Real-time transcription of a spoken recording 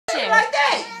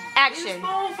action.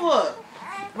 Spoonful.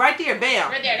 Right there,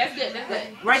 bam. Right there, that's good, that's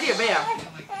good. Right there, bam.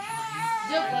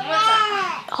 Do it one more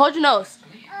time. Hold your nose.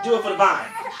 Do it for the vine.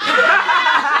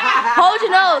 Hold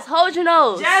your nose. Hold your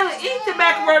nose. Jalen, eat the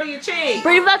macaroni and cheese.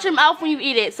 Breathe out your mouth when you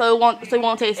eat it, so it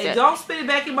won't taste And it. don't spit it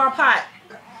back in my pot.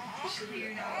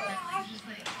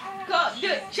 Go, do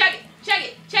it. Check it, check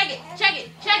it, check it, check it,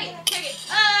 check it, check it.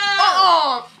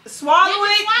 Swallow Did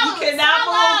it. you swallow? You cannot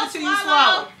move until you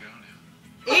swallow.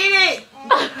 Eat it.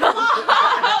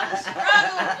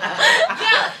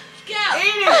 Go.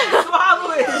 Eat it.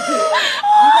 Swallow it.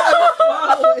 You gotta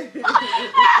swallow it.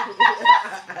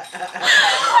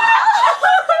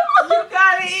 You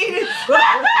gotta eat it.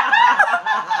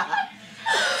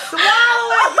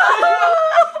 Swallow it.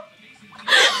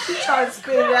 She trying to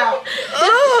spit it out. Just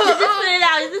spit it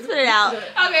out. Just spit it out.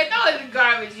 Okay, throw it in the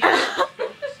garbage. You.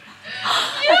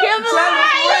 I can't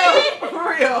believe For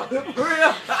real.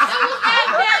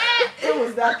 It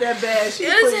was not that bad. She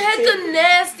It's put it hecka in.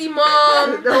 nasty,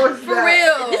 Mom. No, it's For not.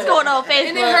 real. This going on Facebook.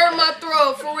 And it hurt my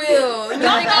throat, for real. You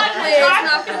think I'm playing? It's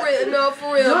not for real. No,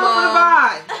 for real, Do it for the Mom.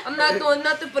 vine. I'm not doing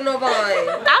nothing for no vine.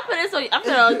 I'll put this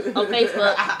on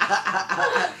Facebook.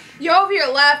 You're over here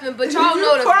laughing, but y'all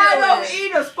know the Don't feeling.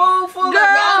 eat a spoonful of Y'all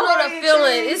know macaroni the and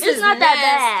feeling. cheese. This is not that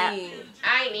nasty. I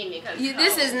ain't eating it because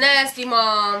This is nasty,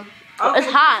 Mom. Okay,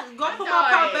 It's hot. Go put my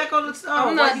pot back on the stove.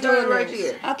 I'm not You doing it right this.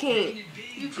 here. I can't.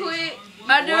 you quit.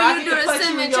 I dare Well, I you get do to the punch you in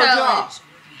cinnamon your jaw. challenge.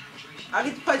 I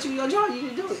get to punch you in your jaw. You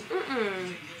can do it.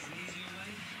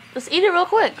 Let's eat it real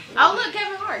quick. Oh look,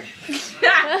 Kevin Hart.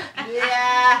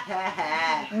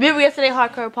 Yeah. Remember yesterday,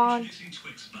 Hardcore Pond?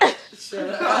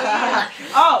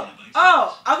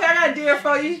 Oh. Okay, I got a dare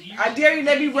for you. I dare you.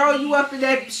 Let me roll you up in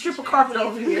that strip of carpet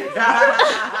over here.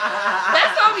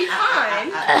 That's gonna be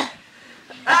fun.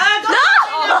 Go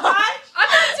in the pot. I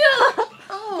got you.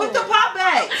 Put the pot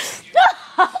back.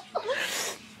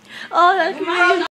 Oh, that's crazy.